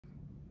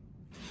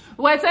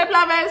What's up,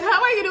 lovers? How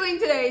are you doing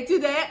today?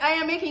 Today I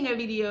am making a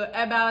video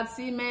about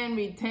semen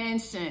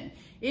retention.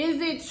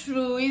 Is it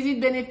true? Is it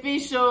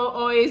beneficial?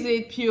 Or is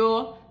it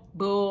pure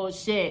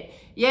bullshit?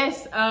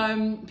 Yes,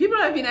 people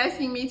have been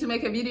asking me to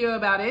make a video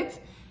about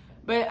it,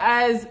 but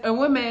as a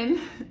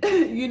woman,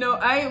 you know,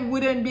 I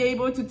wouldn't be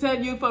able to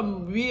tell you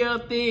from real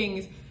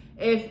things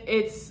if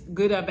it's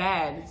good or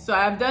bad. So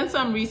I've done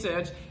some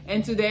research,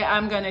 and today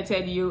I'm gonna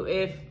tell you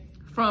if,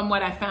 from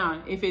what I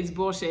found, if it's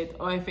bullshit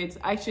or if it's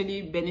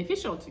actually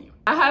beneficial to you.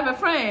 I have a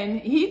friend,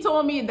 he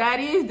told me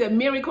that is the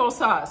miracle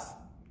sauce.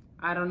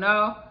 I don't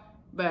know,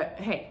 but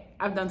hey,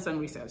 I've done some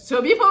research.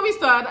 So before we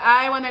start,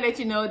 I want to let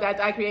you know that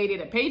I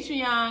created a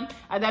Patreon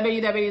at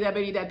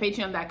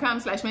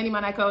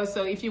www.patreon.com/MelliMonaco.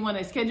 So if you want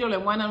to schedule a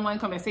one-on-one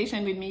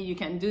conversation with me, you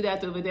can do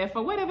that over there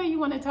for whatever you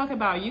want to talk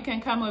about. You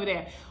can come over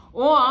there.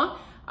 Or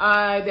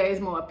there's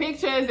more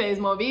pictures, there's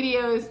more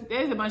videos,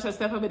 there's a bunch of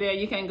stuff over there.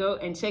 You can go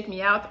and check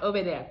me out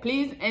over there,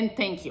 please and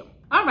thank you.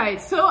 All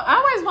right, so I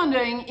was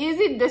wondering, is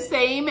it the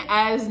same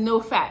as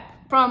NoFap?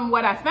 From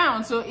what I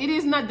found, so it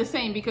is not the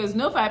same, because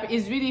NoFap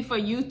is really for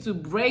you to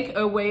break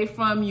away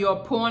from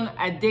your porn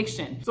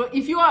addiction. So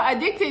if you are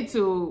addicted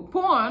to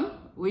porn,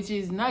 which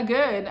is not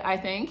good, I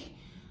think,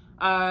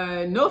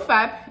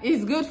 NoFap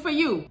is good for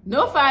you.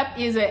 NoFap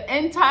is an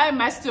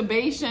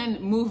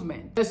anti-masturbation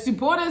movement. The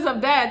supporters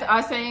of that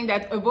are saying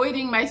that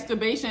avoiding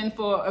masturbation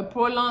for a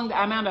prolonged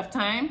amount of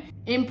time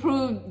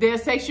improve their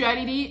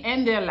sexuality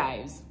and their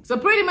lives. So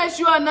pretty much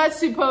you are not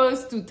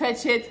supposed to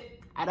touch it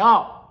at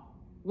all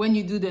when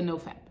you do the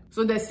NoFap.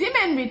 So the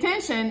semen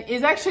retention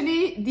is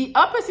actually the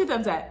opposite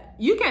of that.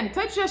 You can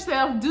touch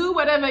yourself, do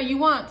whatever you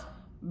want,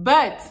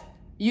 but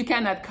you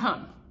cannot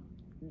come.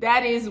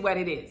 That is what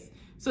it is.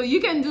 So you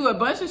can do a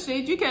bunch of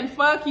shit, you can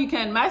fuck, you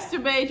can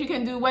masturbate, you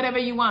can do whatever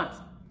you want.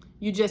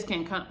 You just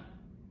can't come.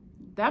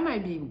 That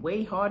might be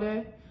way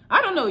harder.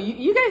 I don't know,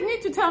 you guys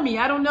need to tell me.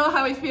 I don't know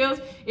how it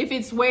feels, if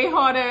it's way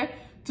harder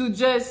to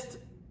just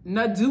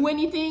not do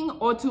anything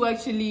or to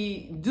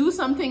actually do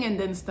something and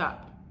then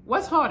stop.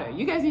 What's harder?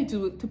 You guys need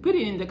to put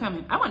it in the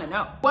comment. I wanna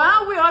know.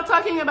 While we are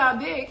talking about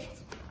dick,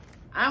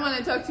 I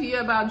wanna talk to you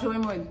about Joy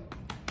Mode.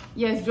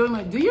 Yes, Joy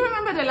Mode. Do you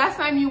remember the last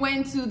time you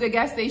went to the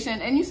gas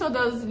station and you saw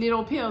those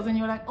little pills and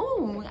you're like,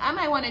 oh, I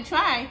might wanna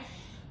try?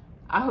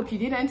 I hope you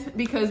didn't,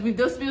 because with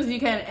those pills,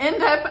 you can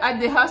end up at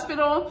the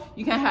hospital,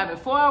 you can have a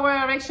 4-hour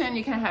erection,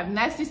 you can have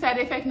nasty side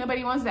effects.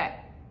 Nobody wants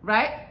that,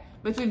 right?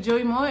 But with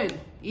Joy Mode,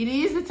 it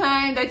is the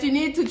time that you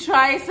need to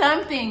try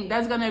something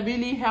that's gonna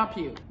really help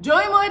you.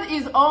 Joy Mode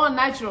is all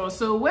natural,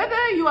 so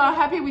whether you are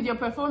happy with your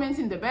performance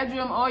in the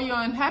bedroom or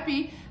you're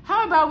unhappy,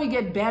 how about we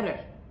get better?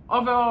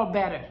 Overall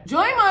better.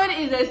 Joy Mode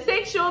is a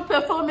sexual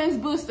performance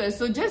booster,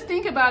 so just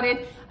think about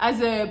it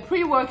as a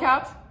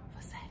pre-workout for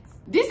sex.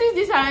 This is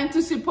designed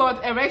to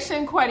support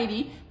erection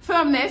quality,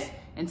 firmness,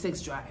 and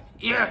sex drive.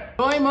 Yeah.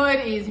 Joy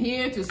Mode is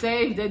here to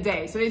save the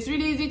day. So it's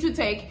really easy to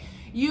take.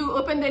 You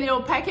open the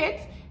little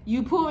packet,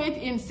 you pour it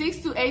in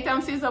 6 to 8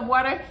 ounces of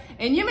water,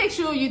 and you make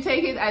sure you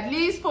take it at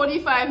least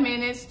 45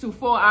 minutes to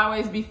 4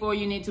 hours before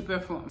you need to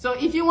perform. So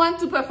if you want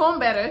to perform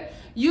better,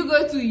 you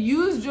go to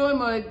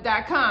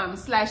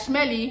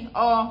usejoymode.com/Melli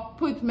or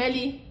put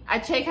Melli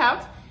at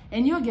checkout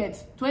and you'll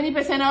get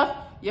 20% off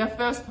your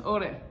first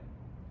order.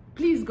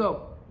 Please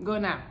go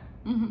now.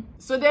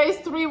 So there is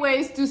 3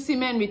 ways to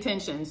semen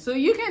retention. So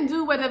you can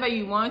do whatever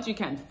you want. You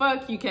can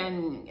fuck, you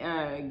can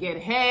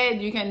get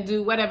head, you can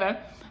do whatever.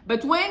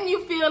 But when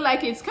you feel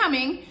like it's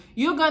coming,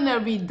 you're gonna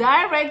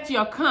redirect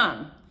your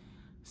cum.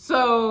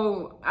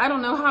 So I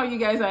don't know how you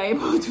guys are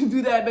able to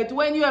do that, but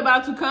when you're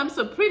about to come,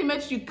 so pretty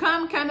much you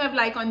come kind of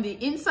like on the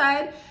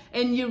inside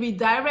and you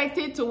redirect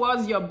it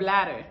towards your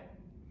bladder.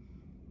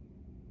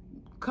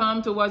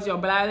 Come towards your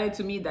bladder,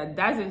 to me that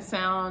doesn't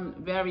sound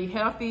very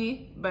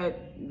healthy,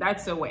 but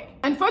that's a way.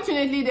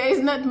 Unfortunately, there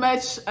is not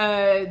much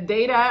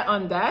data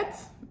on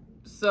that,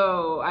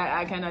 so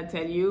I cannot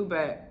tell you,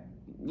 but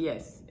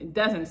yes, it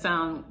doesn't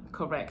sound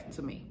correct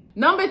to me.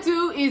 Number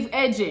 2 is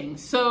edging.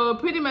 So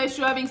pretty much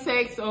you're having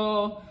sex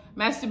or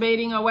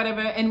masturbating or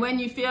whatever, and when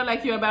you feel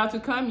like you're about to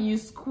come, you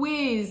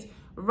squeeze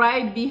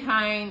right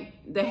behind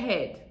the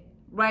head,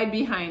 right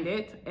behind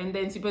it, and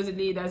then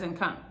supposedly it doesn't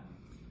come.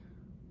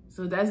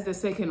 So that's the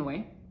second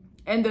way.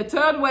 And the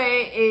third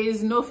way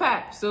is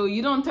NoFap. So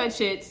you don't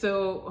touch it,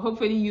 so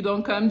hopefully you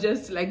don't come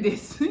just like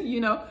this, you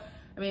know?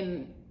 I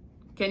mean,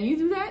 can you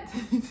do that?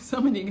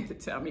 Somebody gonna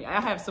tell me.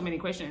 I have so many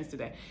questions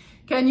today.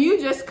 Can you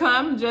just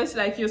come just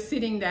like you're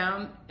sitting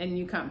down and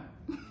you come?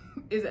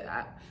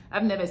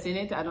 I've never seen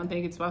it. I don't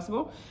think it's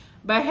possible.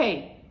 But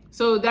hey,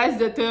 so that's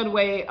the third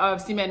way of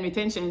semen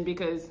retention,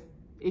 because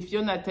if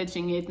you're not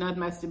touching it, not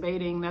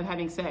masturbating, not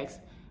having sex,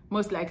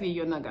 most likely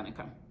you're not gonna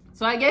come.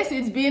 So I guess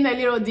it's been a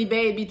little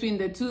debate between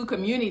the 2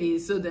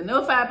 communities. So the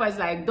NoFap was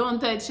like, don't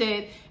touch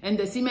it. And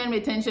the semen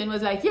retention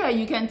was like, yeah,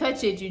 you can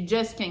touch it, you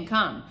just can't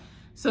come.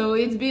 So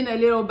it's been a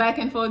little back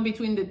and forth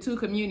between the 2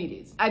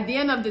 communities. At the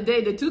end of the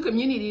day, the 2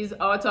 communities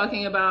are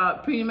talking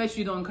about pretty much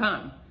you don't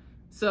come.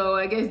 So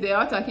I guess they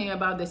are talking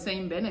about the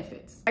same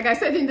benefits. Like I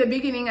said in the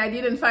beginning, I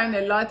didn't find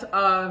a lot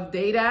of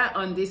data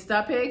on this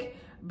topic.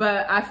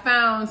 But I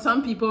found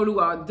some people who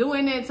are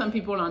doing it, some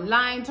people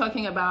online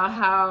talking about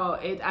how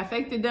it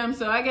affected them.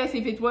 So I guess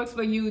if it works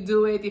for you,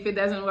 do it. If it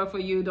doesn't work for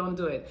you, don't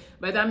do it.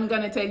 But I'm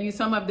going to tell you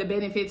some of the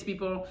benefits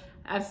people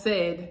have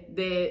said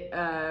they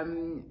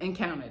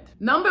encountered.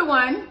 Number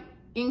 1,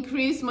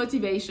 increase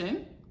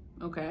motivation.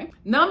 Okay.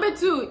 Number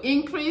 2,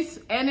 increase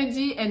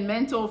energy and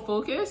mental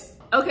focus.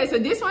 Okay, so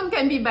this one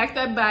can be backed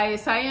up by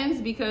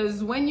science,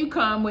 because when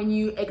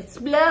you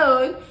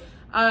explode,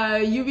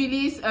 you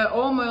release a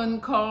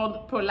hormone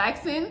called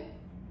prolactin.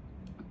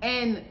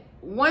 And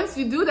once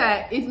you do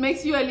that, it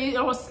makes you a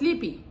little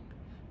sleepy.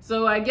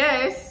 So I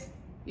guess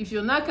if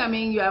you're not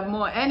coming, you have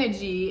more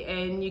energy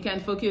and you can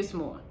focus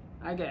more,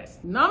 I guess.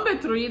 Number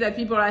 3 that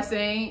people are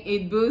saying,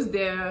 it boosts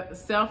their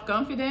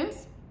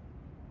self-confidence.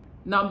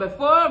 Number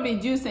 4,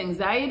 reduce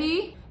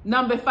anxiety.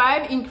 Number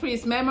 5,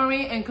 increase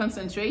memory and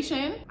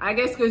concentration. I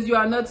guess because you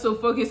are not so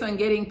focused on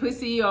getting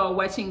pussy or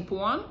watching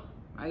porn,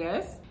 I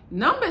guess.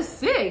 Number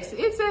 6,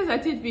 it says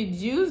that it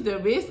reduces the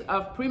risk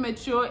of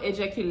premature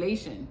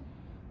ejaculation.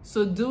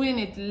 So doing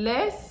it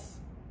less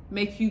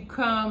make you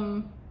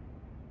come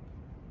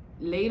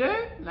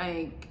later,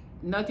 like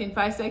not in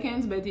 5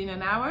 seconds, but in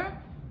an hour.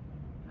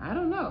 I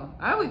don't know.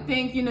 I would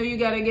think, you know, you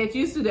gotta get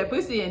used to the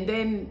pussy and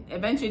then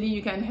eventually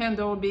you can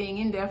handle being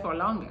in there for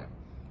longer.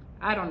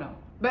 I don't know.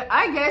 But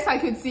I guess I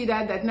could see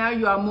that now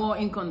you are more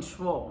in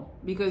control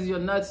because you're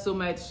not so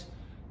much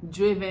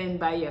driven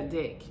by your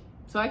dick.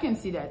 So I can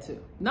see that too.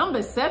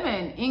 Number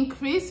 7,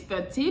 increase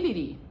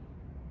fertility.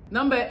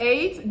 Number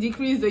 8,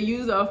 decrease the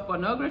use of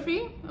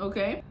pornography.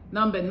 Okay.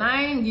 Number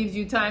 9, gives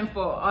you time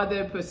for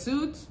other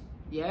pursuits.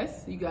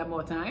 Yes, you got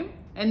more time.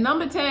 And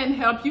number 10,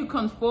 help you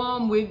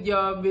conform with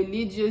your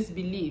religious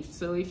beliefs.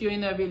 So if you're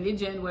in a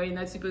religion where you're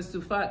not supposed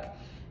to fuck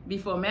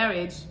before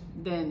marriage,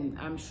 then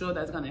I'm sure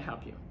that's gonna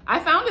help you. I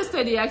found a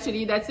study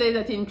actually that says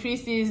that it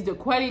increases the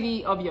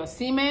quality of your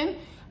semen,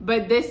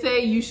 but they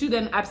say you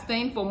shouldn't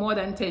abstain for more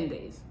than 10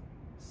 days.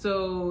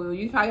 So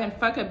you can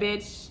fuck a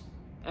bitch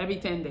every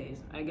 10 days,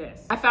 I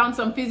guess. I found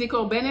some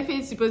physical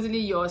benefits. Supposedly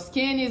your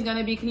skin is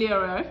gonna be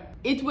clearer.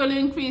 It will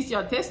increase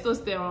your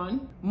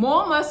testosterone,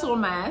 more muscle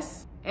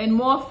mass, and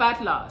more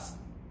fat loss.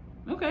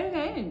 Okay,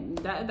 hey,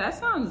 that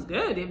sounds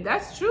good. If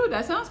that's true,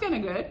 that sounds kind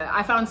of good.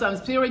 I found some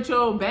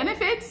spiritual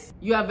benefits.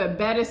 You have a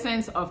better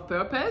sense of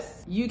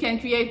purpose. You can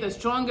create a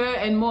stronger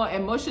and more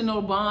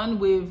emotional bond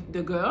with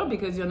the girl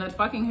because you're not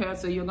fucking her,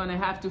 so you're gonna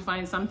have to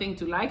find something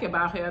to like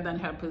about her than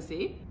her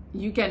pussy.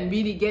 You can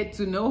really get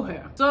to know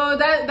her. So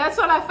that's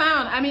all I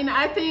found. I mean,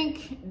 I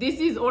think this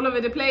is all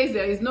over the place.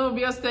 There is no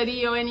real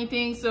study or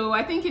anything. So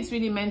I think it's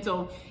really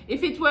mental.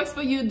 If it works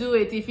for you, do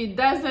it. If it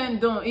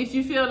doesn't, don't. If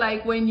you feel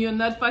like when you're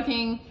not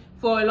fucking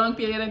for a long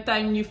period of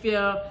time, you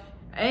feel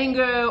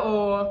anger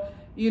or,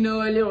 you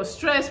know, a little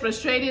stress,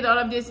 frustrated, all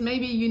of this,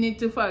 maybe you need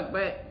to fuck.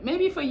 But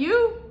maybe for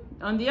you,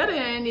 on the other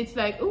end, it's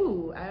like,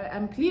 ooh,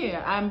 I'm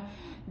clear. I'm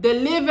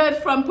delivered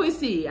from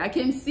pussy. I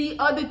can see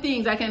other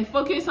things. I can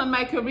focus on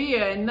my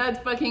career and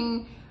not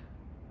fucking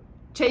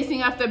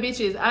chasing after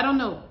bitches. I don't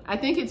know. I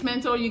think it's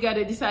mental. You got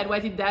to decide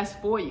what it does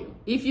for you.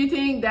 If you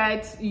think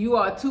that you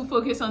are too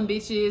focused on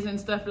bitches and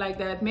stuff like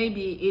that,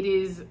 maybe it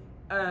is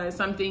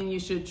something you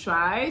should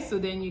try, so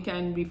then you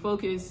can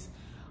refocus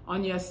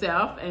on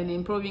yourself and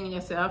improving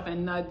yourself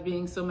and not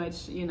being so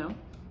much, you know,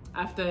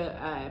 after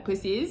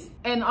pussies.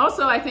 And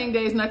also, I think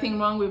there is nothing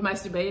wrong with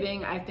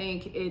masturbating. I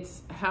think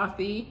it's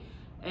healthy.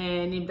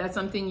 And if that's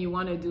something you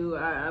want to do,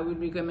 I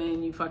would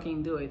recommend you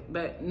fucking do it,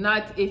 but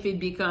not if it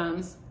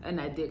becomes an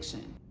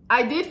addiction.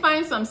 I did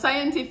find some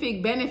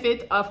scientific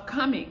benefit of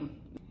coming.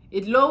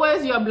 It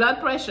lowers your blood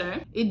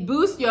pressure, it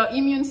boosts your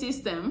immune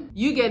system,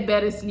 you get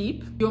better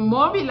sleep, you're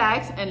more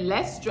relaxed and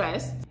less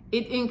stressed,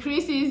 it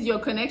increases your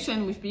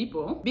connection with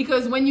people,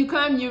 because when you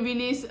come, you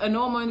release an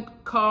hormone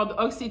called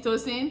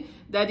oxytocin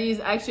that is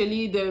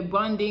actually the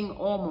bonding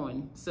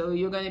hormone. So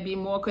you're gonna be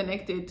more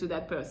connected to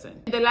that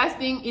person. The last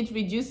thing, it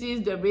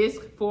reduces the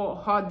risk for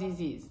heart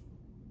disease.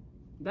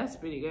 That's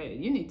pretty good.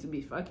 You need to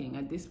be fucking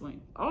at this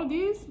point. All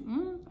these,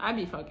 I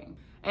be fucking.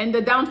 And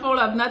the downfall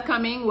of not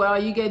coming, well,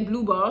 you get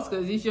blue balls,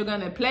 because if you're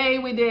gonna play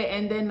with it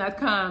and then not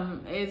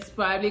come, it's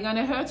probably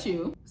gonna hurt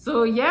you.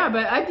 So yeah,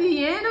 but at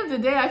the end of the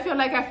day, I feel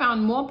like I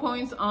found more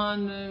points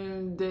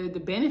on the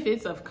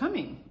benefits of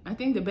coming. I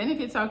think the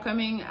benefits of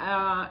coming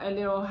are a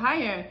little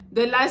higher.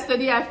 The last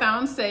study I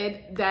found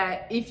said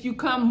that if you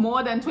come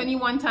more than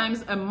 21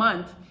 times a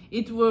month,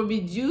 it will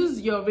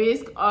reduce your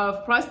risk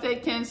of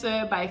prostate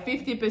cancer by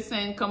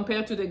 50%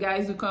 compared to the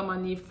guys who come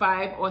only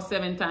 5 or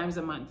 7 times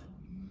a month.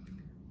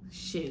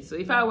 Shit, so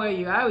if I were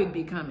you, I would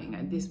be coming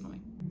at this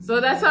point.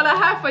 So that's all I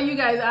have for you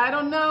guys. I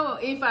don't know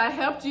if I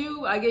helped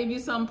you. I gave you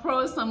some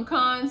pros, some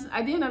cons.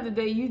 At the end of the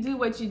day, you do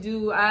what you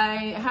do.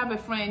 I have a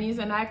friend, he's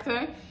an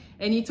actor,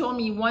 and he told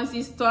me once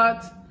he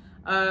started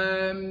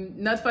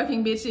not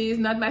fucking bitches,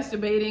 not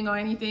masturbating or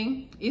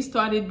anything, he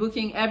started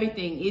booking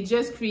everything. It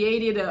just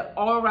created an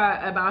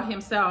aura about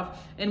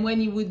himself. And when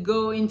he would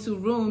go into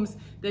rooms,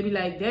 they'd be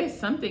like, there's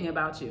something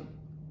about you.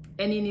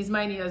 And in his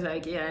mind, he was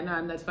like, yeah, no,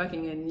 I'm not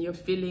fucking, and you're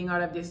feeling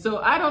all of this. So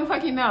I don't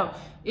fucking know.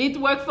 It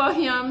worked for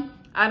him.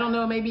 I don't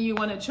know, maybe you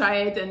want to try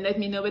it and let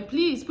me know, but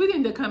please put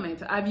in the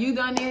comment. Have you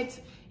done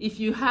it? If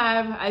you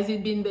have, has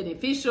it been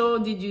beneficial?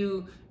 Did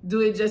you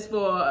do it just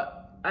for,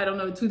 I don't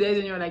know, 2 days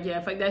and you're like, yeah,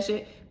 fuck that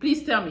shit?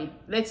 Please tell me.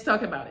 Let's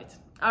talk about it.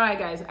 All right,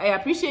 guys, I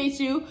appreciate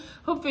you.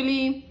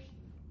 Hopefully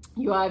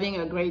you're having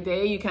a great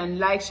day. You can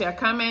like, share,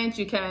 comment.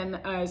 You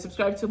can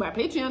subscribe to my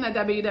Patreon at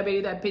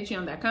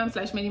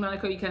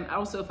www.patreon.com/MelliMonaco. You can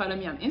also follow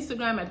me on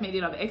Instagram at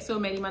MelliLoveXO,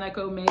 Melli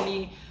Monaco,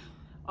 Melli,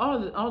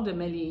 all the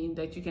Melli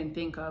that you can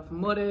think of,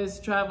 motors,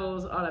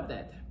 travels, all of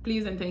that.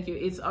 Please and thank you.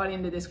 It's all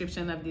in the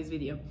description of this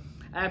video.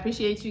 I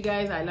appreciate you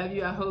guys. I love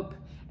you. I hope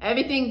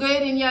everything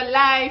good in your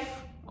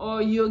life,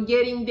 or you're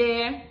getting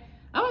there.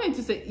 I wanted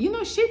to say, you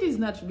know, shit is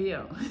not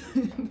real.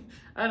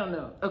 I don't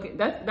know. Okay,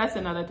 that's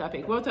another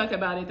topic. We'll talk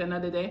about it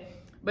another day.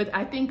 But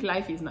I think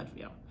life is not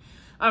real.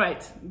 All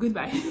right,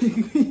 goodbye.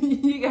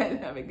 You guys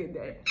have a good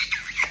day.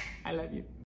 I love you.